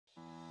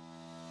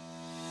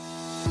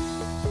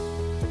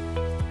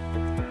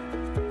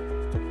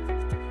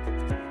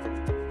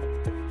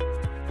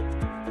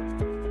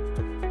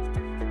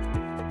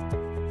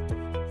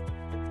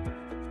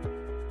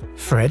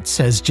Fritz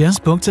has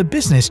just booked a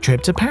business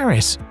trip to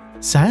Paris.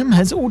 Sam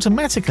has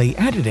automatically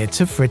added it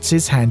to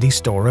Fritz's handy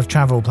store of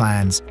travel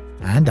plans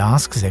and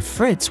asks if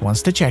Fritz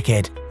wants to check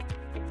it.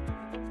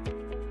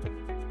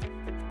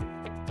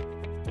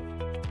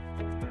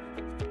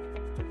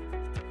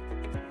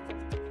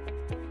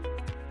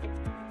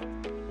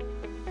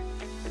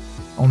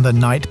 On the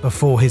night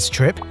before his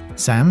trip,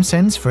 Sam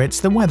sends Fritz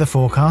the weather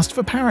forecast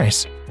for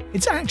Paris.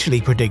 It's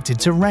actually predicted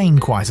to rain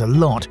quite a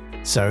lot,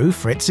 so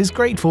Fritz is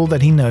grateful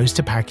that he knows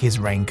to pack his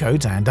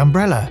raincoat and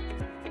umbrella.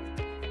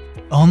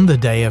 On the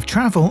day of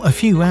travel, a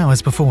few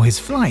hours before his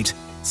flight,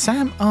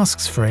 Sam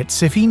asks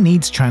Fritz if he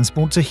needs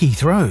transport to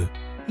Heathrow,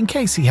 in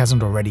case he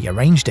hasn't already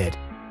arranged it.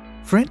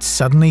 Fritz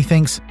suddenly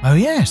thinks, oh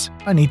yes,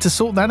 I need to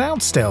sort that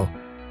out still.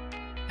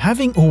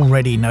 Having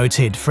already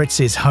noted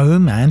Fritz's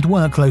home and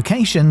work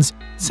locations,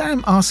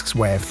 Sam asks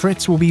where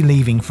Fritz will be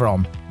leaving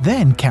from,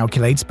 then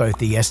calculates both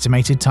the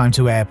estimated time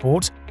to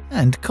airport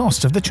and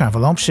cost of the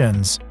travel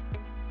options.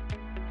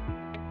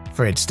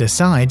 Fritz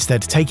decides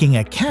that taking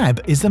a cab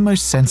is the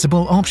most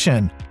sensible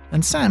option,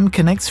 and Sam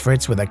connects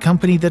Fritz with a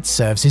company that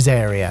serves his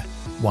area,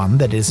 one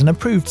that is an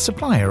approved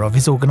supplier of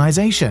his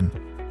organization.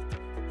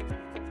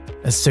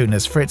 As soon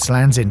as Fritz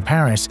lands in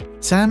Paris,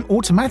 Sam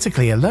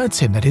automatically alerts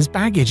him that his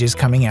baggage is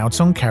coming out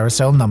on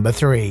carousel number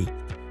 3.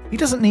 He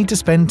doesn't need to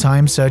spend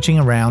time searching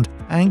around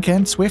and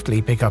can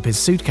swiftly pick up his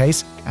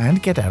suitcase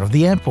and get out of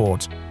the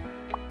airport.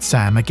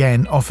 Sam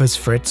again offers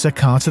Fritz a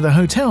car to the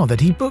hotel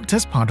that he booked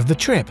as part of the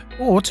trip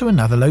or to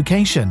another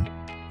location.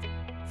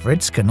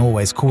 Fritz can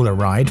always call a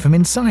ride from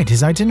inside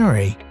his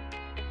itinerary.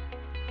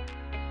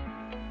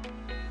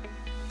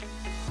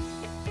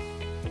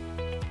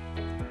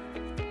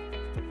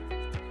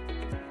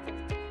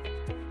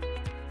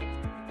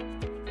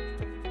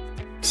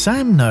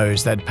 Sam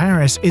knows that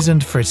Paris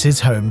isn't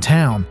Fritz's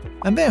hometown,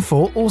 and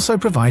therefore also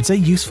provides a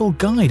useful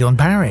guide on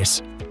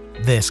Paris.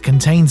 This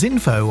contains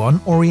info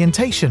on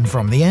orientation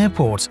from the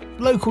airport,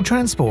 local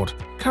transport,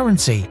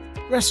 currency,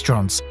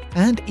 restaurants,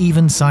 and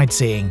even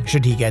sightseeing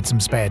should he get some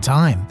spare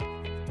time.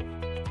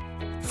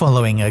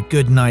 Following a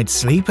good night's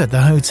sleep at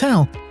the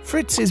hotel,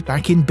 Fritz is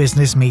back in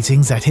business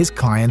meetings at his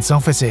clients'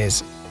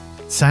 offices.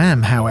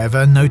 Sam,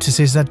 however,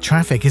 notices that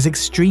traffic is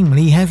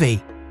extremely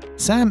heavy.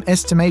 Sam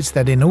estimates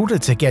that in order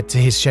to get to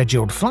his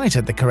scheduled flight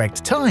at the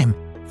correct time,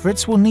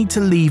 Fritz will need to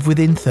leave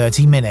within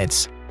 30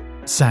 minutes.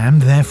 Sam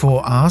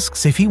therefore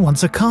asks if he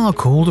wants a car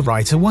called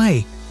right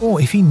away,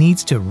 or if he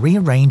needs to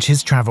rearrange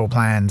his travel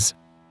plans.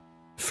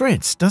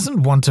 Fritz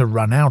doesn't want to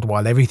run out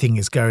while everything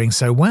is going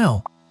so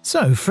well,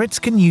 so Fritz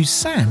can use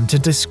Sam to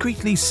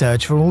discreetly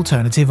search for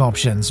alternative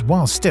options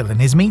while still in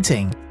his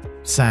meeting.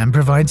 Sam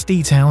provides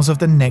details of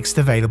the next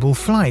available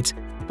flight,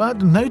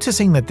 but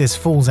noticing that this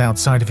falls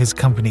outside of his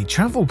company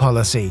travel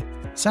policy,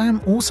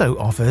 Sam also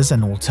offers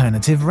an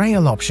alternative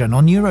rail option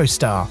on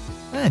Eurostar,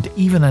 and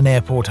even an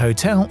airport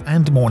hotel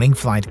and morning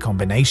flight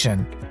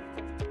combination.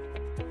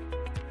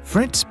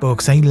 Fritz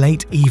books a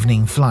late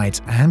evening flight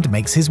and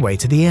makes his way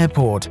to the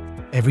airport.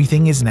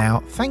 Everything is now,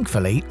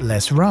 thankfully,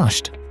 less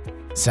rushed.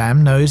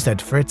 Sam knows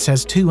that Fritz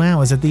has 2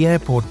 hours at the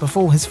airport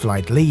before his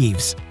flight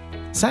leaves.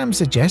 Sam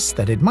suggests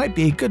that it might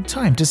be a good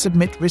time to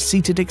submit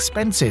receipted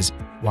expenses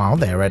while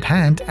they're at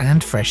hand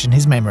and fresh in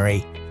his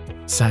memory.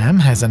 Sam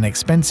has an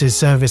expenses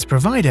service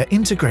provider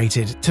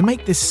integrated to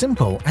make this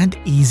simple and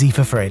easy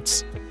for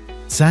Fritz.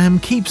 Sam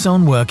keeps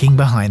on working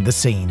behind the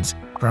scenes,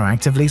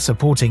 proactively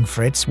supporting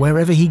Fritz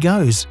wherever he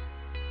goes.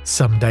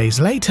 Some days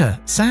later,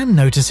 Sam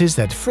notices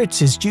that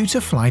Fritz is due to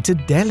fly to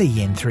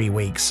Delhi in 3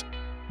 weeks.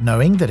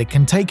 Knowing that it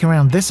can take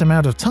around this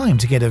amount of time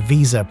to get a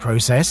visa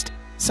processed,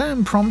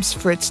 Sam prompts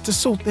Fritz to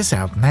sort this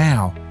out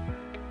now.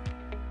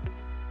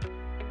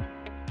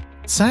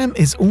 Sam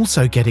is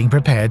also getting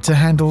prepared to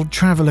handle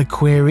traveler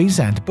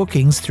queries and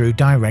bookings through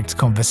direct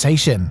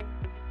conversation.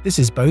 This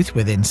is both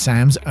within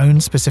Sam's own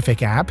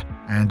specific app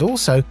and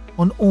also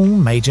on all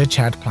major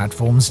chat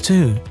platforms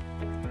too.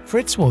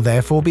 Fritz will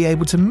therefore be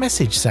able to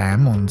message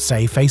Sam on,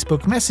 say,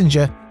 Facebook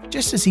Messenger,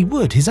 just as he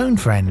would his own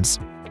friends.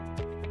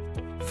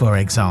 For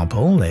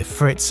example, if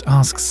Fritz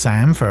asks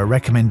Sam for a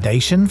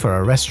recommendation for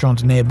a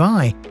restaurant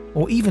nearby,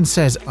 or even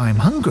says, "I'm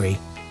hungry,"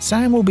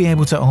 Sam will be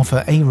able to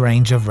offer a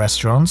range of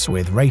restaurants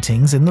with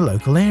ratings in the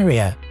local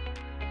area.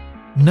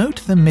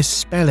 Note the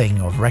misspelling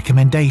of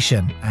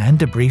recommendation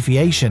and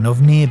abbreviation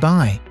of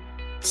nearby.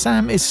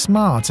 Sam is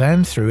smart,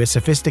 and through a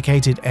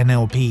sophisticated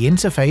NLP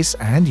interface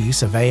and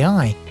use of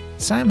AI,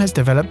 Sam has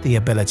developed the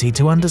ability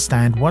to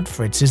understand what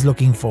Fritz is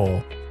looking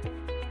for.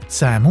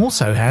 Sam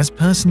also has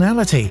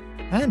personality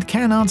and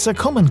can answer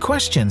common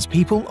questions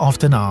people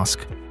often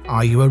ask.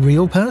 Are you a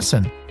real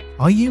person?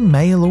 Are you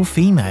male or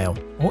female?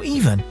 Or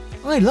even,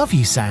 "I love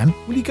you, Sam,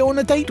 will you go on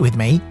a date with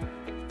me?"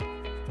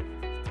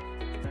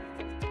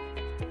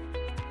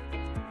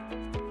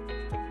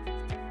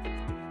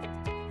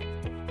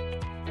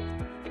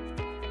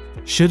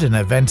 Should an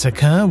event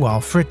occur while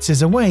Fritz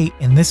is away,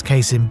 in this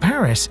case in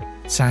Paris,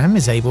 Sam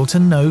is able to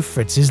know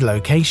Fritz's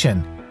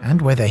location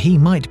and whether he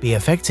might be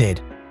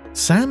affected.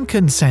 Sam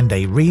can send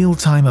a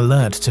real-time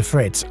alert to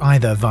Fritz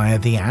either via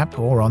the app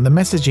or on the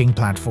messaging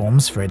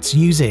platforms Fritz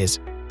uses.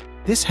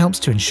 This helps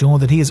to ensure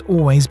that he is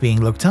always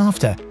being looked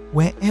after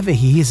wherever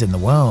he is in the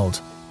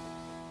world.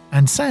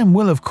 And Sam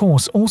will of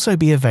course also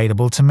be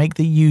available to make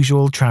the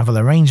usual travel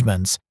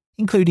arrangements,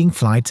 including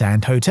flight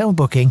and hotel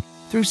booking,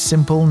 through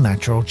simple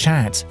natural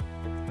chat.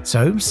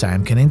 So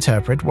Sam can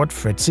interpret what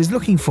Fritz is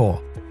looking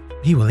for.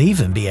 He will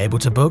even be able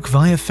to book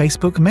via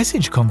Facebook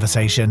message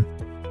conversation.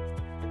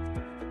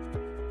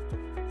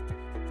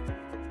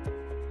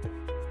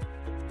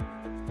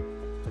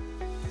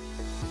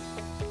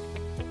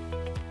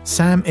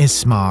 Sam is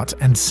smart,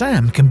 and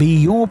Sam can be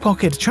your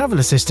pocket travel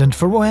assistant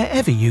for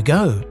wherever you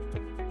go.